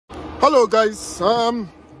Hello guys,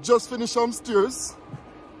 just finished upstairs,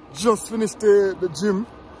 just finished the gym,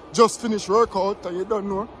 just finished workout, and you don't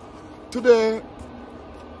know, today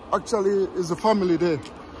actually is a family day.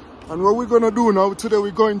 And what we're gonna do now, today we're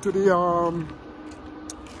going to the,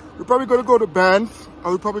 we're probably gonna go to Banff,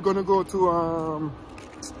 or we're probably gonna go to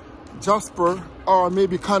Jasper, or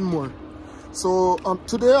maybe Canmore. So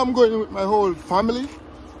today I'm going with my whole family,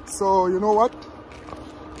 so you know what?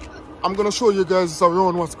 I'm gonna show you guys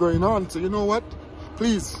around what's going on. So you know what?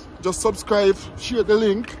 Please just subscribe, share the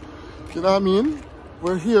link. You know what I mean?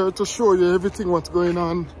 We're here to show you everything what's going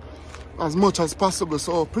on as much as possible.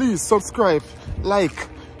 So please subscribe, like,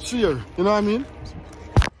 share. You know what I mean?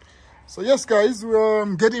 So yes guys,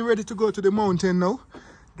 we're getting ready to go to the mountain now.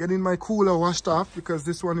 Getting my cooler washed off because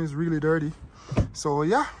this one is really dirty. So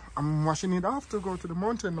yeah, I'm washing it off to go to the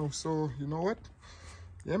mountain now. So you know what?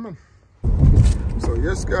 Yeah man. So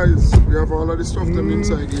yes guys, we have all of the stuff them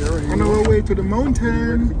inside here. On our way to the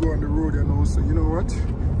mountain. Ready to go on the road, you know. So you know what?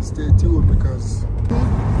 Stay tuned because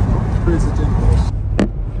crazy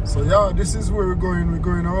thing. So yeah, this is where we're going. We're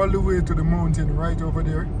going all the way to the mountain right over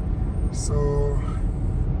there. So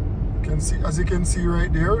you can see, as you can see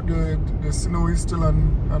right there, the snow is still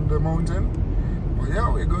on the mountain. But yeah,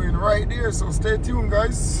 we're going right there. So stay tuned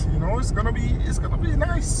guys. You know, it's gonna be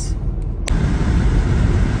nice.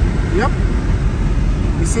 Yep.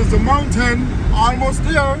 This is the mountain, almost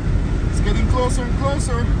there. It's getting closer and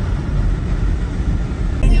closer.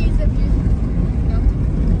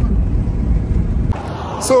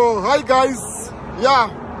 So, hi guys.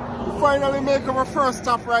 Yeah, we finally make our first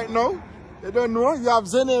stop right now. You don't know, you have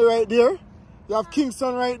Zene right there. You have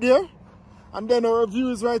Kingston right there. And then our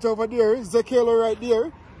view is right over there. Zekelo right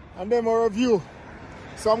there. And then our view.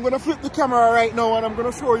 So I'm going to flip the camera right now and I'm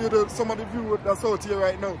going to show you some of the view that's out here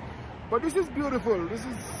right now. But this is beautiful. This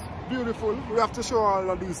is beautiful. We have to show all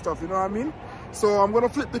of these stuff, you know what I mean? So I'm gonna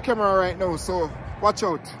flip the camera right now, so watch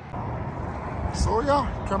out. So yeah,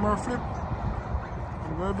 camera flip.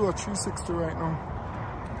 I'm gonna do a 360 right now.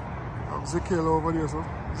 I have Zekelo over there, so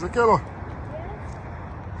Zekelo.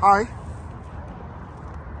 Hi.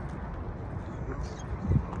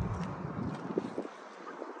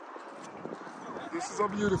 This is a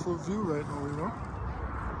beautiful view right now, you know?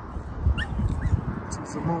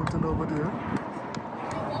 There's a mountain over there.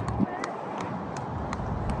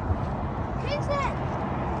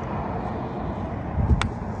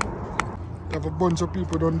 You have a bunch of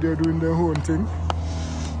people down there doing their own thing.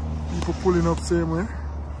 People pulling up same way.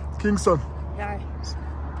 Kingston. Yeah.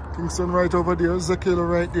 Kingston right over there. Zekelo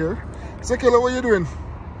right there. Zekelo, what are you doing?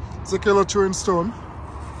 Zekelo throwing stone.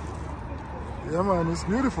 Yeah man, it's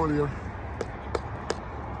beautiful here.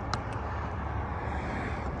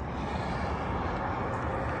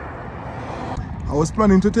 I was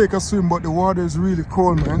planning to take a swim, but the water is really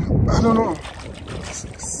cold, man. I don't know.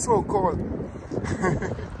 It's so cold.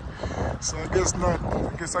 So I guess not.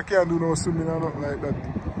 I guess I can't do no swimming or nothing like that.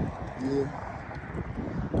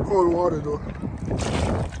 Yeah. Cold water though.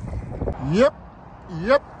 Yep.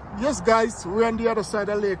 Yes guys, we're on the other side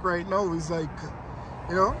of the lake right now. It's like,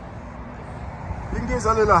 you know, I think there's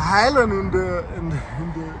a little island in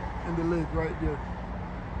the lake right there.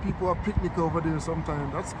 People are picnic over there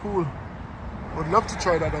sometimes. That's cool. Would love to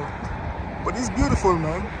try that out. But it's beautiful,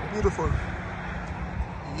 man. Beautiful.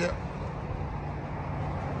 Yeah.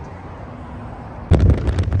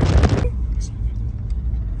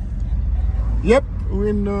 Yep, we're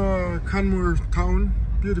in Canmore town.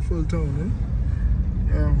 Beautiful town,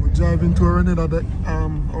 eh? Yeah, we're driving to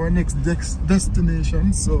our next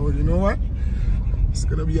destination. So you know what? It's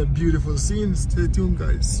gonna be a beautiful scene. Stay tuned,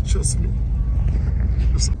 guys. Trust me.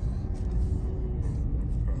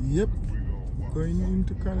 Yep. Going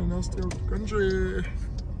into Canada still country.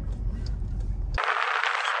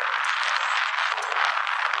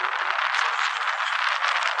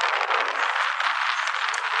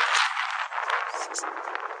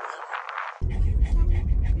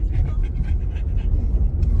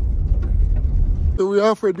 So we're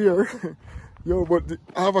halfway there. Yo, but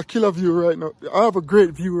I have a killer view right now. I have a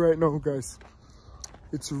great view right now, guys.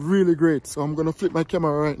 It's really great. So I'm gonna flip my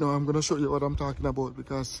camera right now. I'm gonna show you what I'm talking about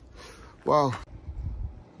because wow.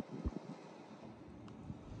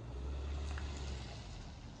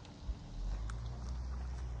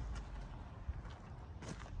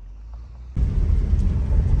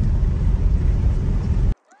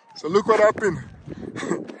 So look what happened.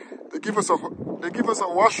 They give us a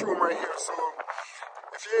washroom right here. So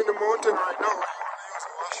if you're in the mountain right now, you want to use a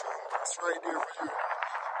washroom, it's right there for you.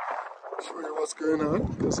 I'll show you what's going on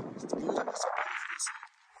because it's beautiful. It's a beautiful scene.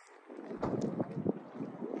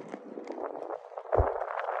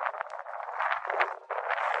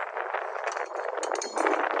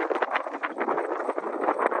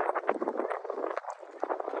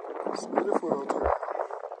 It's beautiful out here.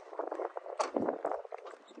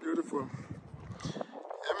 It's beautiful.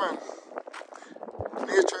 Yeah, man.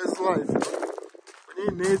 Nature is life. We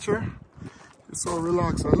need nature. It's so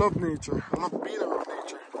relaxed. I love nature. I love being around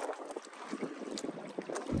nature.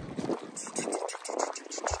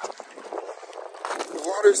 The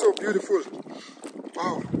water is so beautiful.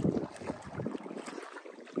 Wow.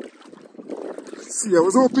 Let's see. I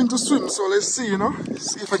was hoping to swim, so let's see, you know.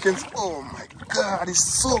 See if I can. Oh my God, it's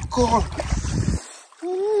so cold.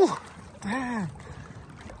 Ooh, damn.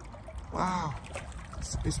 Wow.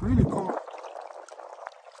 It's really cold.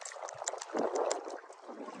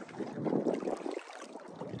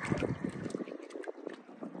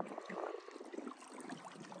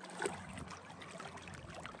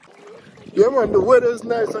 Yeah, man, the weather is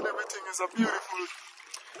nice and everything is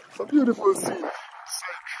it's a beautiful scene. It's like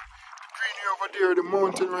greenery over there, the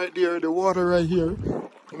mountain right there, the water right here,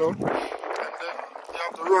 you know, and then you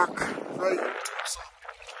have the rock right here too. So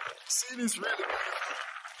the scene is really beautiful.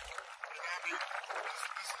 You know,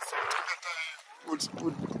 this is something that I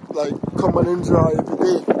would like come and enjoy every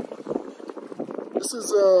day. This is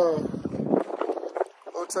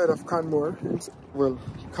outside of Canmore, well,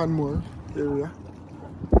 Canmore area.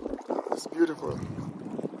 It's beautiful,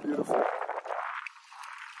 beautiful.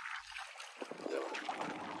 Yeah.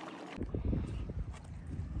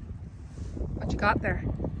 What you got there?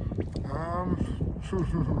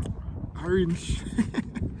 Orange.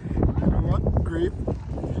 You know what? Grape.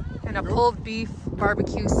 And a pulled beef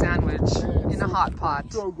barbecue sandwich in a hot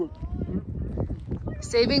pot. So good.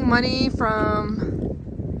 Saving money from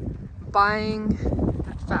buying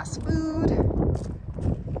fast food.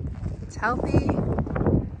 It's healthy.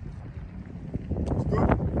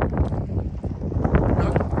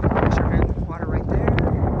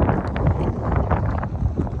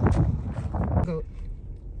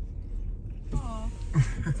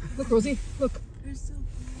 Look, Rosie, look. They're so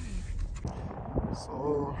big.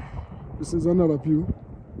 So, this is another view.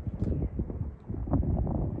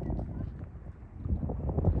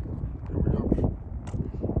 Here we have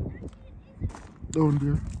down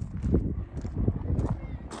there.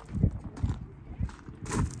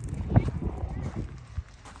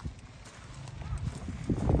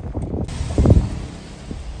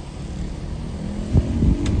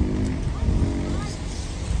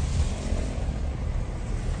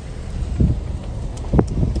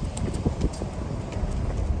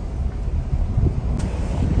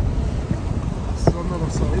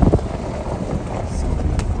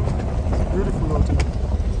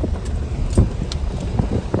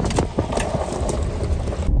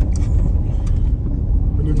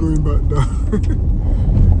 Going back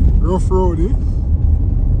down. Rough road, eh?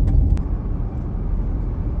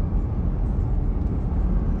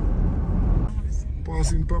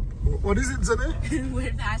 Passing pop. What is it, Zane?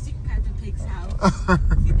 We're passing Peppa Pig's house.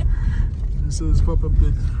 This is Peppa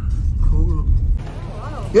Pig. Cool.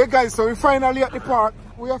 Wow. Yeah, guys, so we're finally at the park.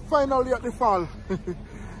 We are finally at the fall.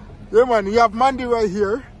 Yeah, man, you have Mandy right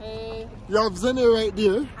here. Hey. You have Zane right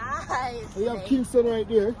there. Hi. You have Kingston right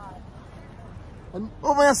there. And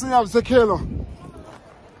over here, so you have Zekelo.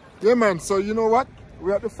 Yeah, man, so you know what?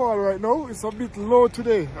 We're at the fall right now. It's a bit low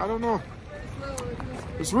today. I don't know.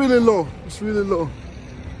 It's really low. It's really low.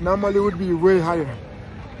 Normally it would be way higher.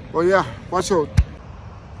 But yeah, watch out.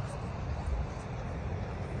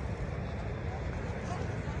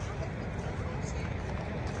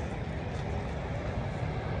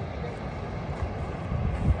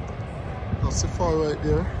 That's the fall right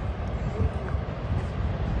there.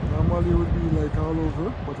 Normally it would be like all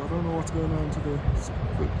over, but I don't know what's going on today.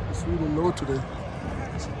 It's really low today.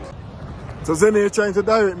 So Zene, you're trying to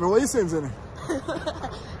direct me. What are you saying, Zene?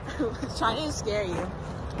 Trying to scare you.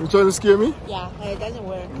 You trying to scare me? Yeah, it doesn't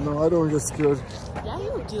work. No, I don't get scared. Yeah,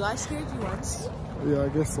 you do. I scared you once. Yeah, I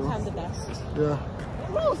guess so. I'm the best. Yeah.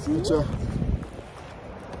 Rosie. Good.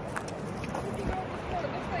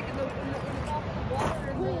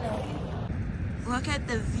 Look at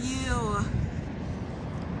the view.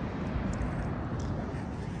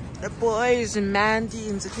 The boys and Mandy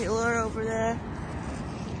and Zakayla are over there.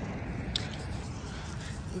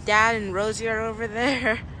 Dad and Rosie are over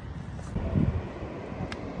there.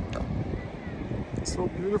 It's so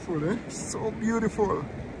beautiful, eh? So beautiful.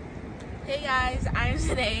 Hey guys, I'm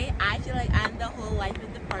Zane. I feel like I'm the whole life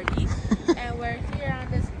of the party. And we're here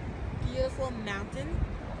on this beautiful mountain.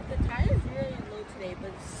 The tide is really low today,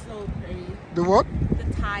 but it's so pretty. The what? The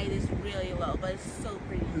tide is really low, but it's so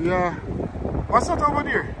pretty. Yeah. What's that over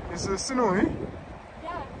there? It's a snow, eh?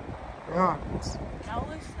 Yeah. Yeah. It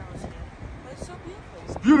always snows here. But it's so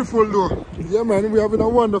beautiful. Beautiful though. Yeah man, we're having a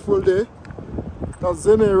wonderful day. That's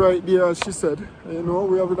Zene right there, as she said. You know,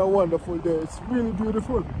 we're having a wonderful day. It's really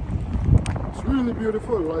beautiful. It's really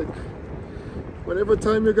beautiful. Like, whenever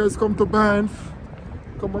time you guys come to Banff,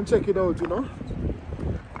 come and check it out, you know.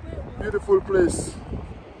 Beautiful place.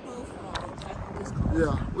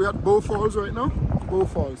 Yeah, we're at Bow Falls right now. Bow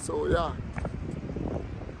Falls, so yeah.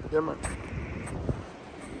 Yeah man.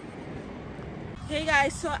 Hey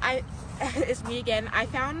guys, so it's me again. I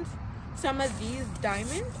found some of these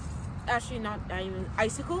diamonds. Actually not diamonds,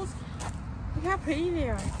 icicles. Look how pretty they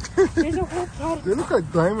are. There's a whole pot. They look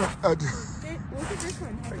like diamonds. Look at this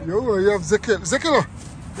one. Yo, you have Zekela.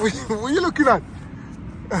 What are you looking at?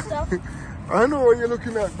 Stuff. I know what you're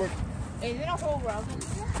looking at, but... Is it a whole rug?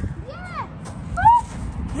 Yeah.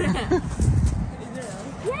 Is it really?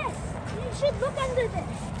 Yes. You should look under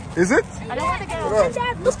this. Is it? I don't want to get Right.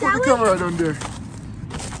 Dad, Let's put the look camera down there.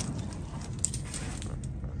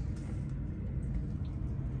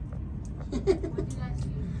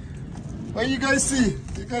 What you guys see?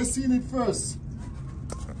 You guys seen it first?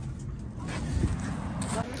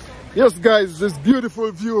 Yes guys, this beautiful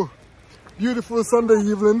view. Beautiful Sunday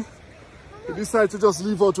evening. We decided to just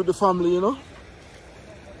leave out with the family, you know.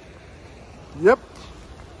 Yep.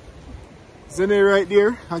 Zene right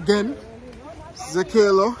there again.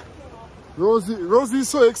 Zekela. Rosie is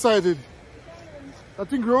so excited. I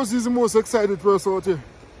think Rosie is the most excited person out here.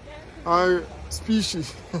 Our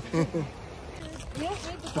species.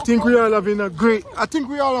 I think we all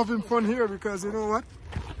having fun here because you know what?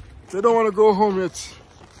 They don't want to go home yet.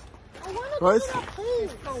 I want to Right? go to that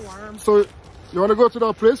place. so warm. So you want to go to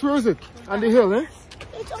that place? Where is it? On the hill, eh?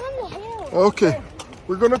 It's on the hill. Okay.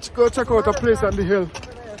 We're gonna go check out a place on the hill.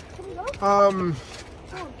 Can we go?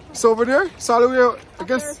 It's over there. So I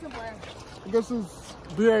guess it's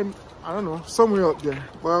behind, I don't know, somewhere out there.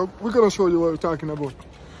 Well, we're gonna show you what we're talking about.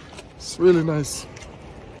 It's really nice.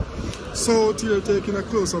 So out here taking a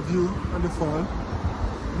closer view on the fall.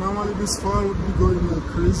 Normally this fall would be going like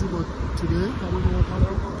crazy, but today I don't know what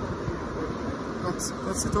happened.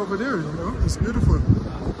 That's it over there, you know. It's beautiful.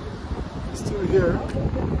 It's still here.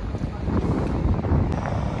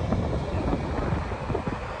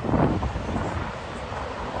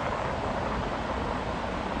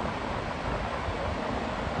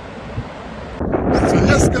 So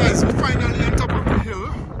yes guys, we're finally on top of the hill.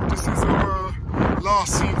 This is our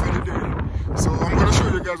last scene for the day. So I'm gonna show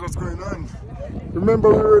you guys what's going on. Remember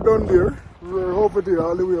we were down there, we were over there,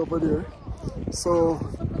 all the way over there. So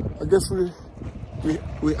I guess we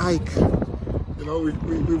hike, you know,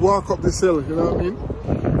 we walk up this hill, you know what I mean?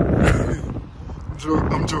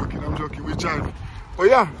 I'm joking, we drive. But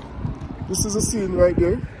yeah, this is a scene right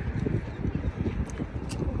there.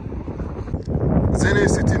 Zene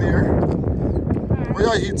is sitting here. What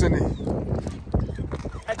are you eating?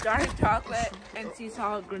 A dark chocolate and sea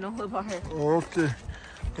salt granola bar. Okay.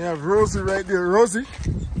 We have Rosie right there. Rosie.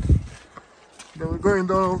 Then we're going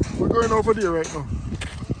over there right now.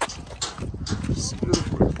 It's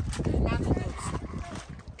beautiful.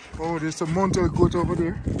 Oh, there's a mountain goat over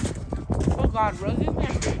there. Oh God, Rosie's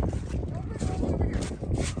there.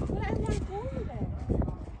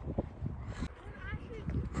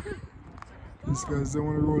 These guys, they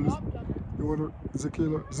want to roll it. They want to,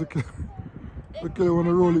 Zekela want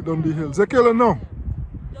to roll it down the hill. Zekela, no.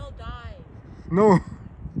 They'll die. No.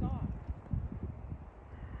 Stop.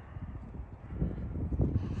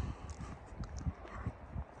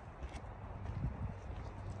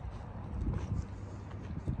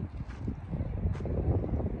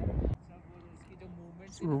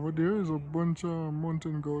 So over there is a bunch of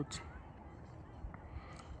mountain goats.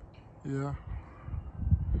 Yeah.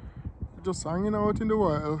 Just hanging out in the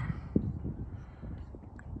wild,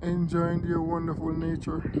 enjoying their wonderful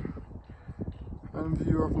nature and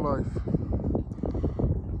view of life.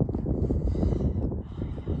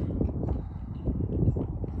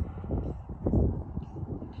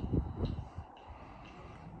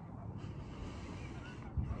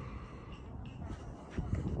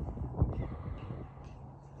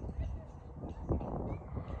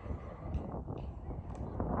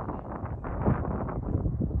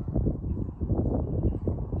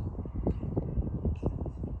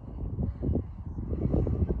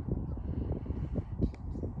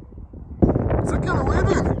 Zekela, what are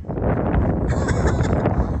you doing?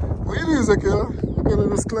 What are you doing, Zekela? You're gonna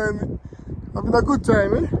just climb. Having a good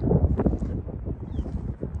time, eh?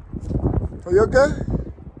 Are you okay?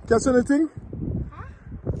 Catch anything? Huh?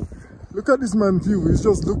 Look at this man's view. He's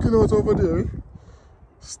just looking out over there. Eh?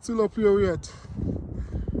 Still up here yet.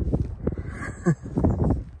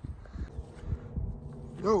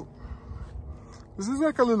 Yo, this is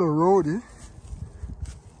like a little road, eh?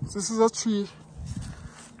 This is a tree.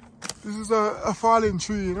 This is a fallen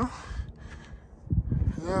tree, you know.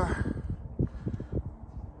 Yeah.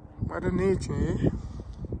 Mother Nature, eh?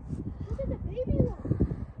 Look at the baby one.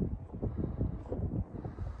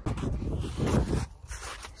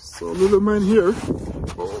 So little man here.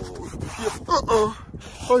 Oh, uh-oh.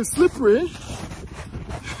 Oh, it's slippery.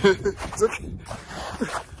 It's okay.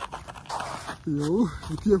 Yo,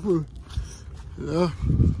 be careful. Yeah.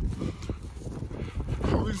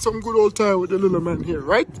 Having some good old time with the little man here,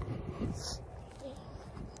 right?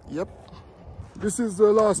 Yep. This is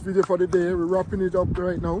the last video for the day. We're wrapping it up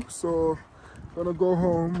right now. So I'm gonna go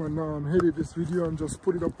home and edit this video and just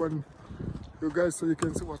put it up on you guys so you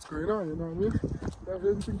can see what's going on, you know what I mean? You have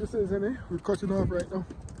anything to say, Zenny? We're cutting off right now.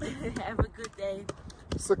 Have a good day.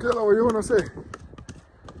 Sakela, what do you wanna say?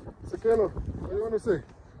 Sakela, what do you wanna say?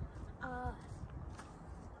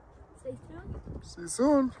 Stay tuned. See you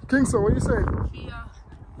soon. Kingston, what are you saying? Yeah.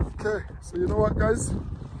 Okay, so you know what, guys?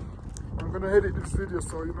 I'm gonna edit this video,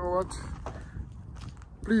 so you know what?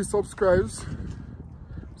 Please subscribe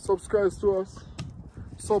to us.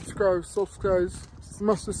 Subscribe.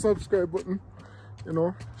 Smash the subscribe button. You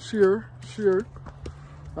know, share,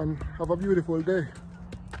 and have a beautiful day.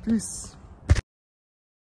 Peace.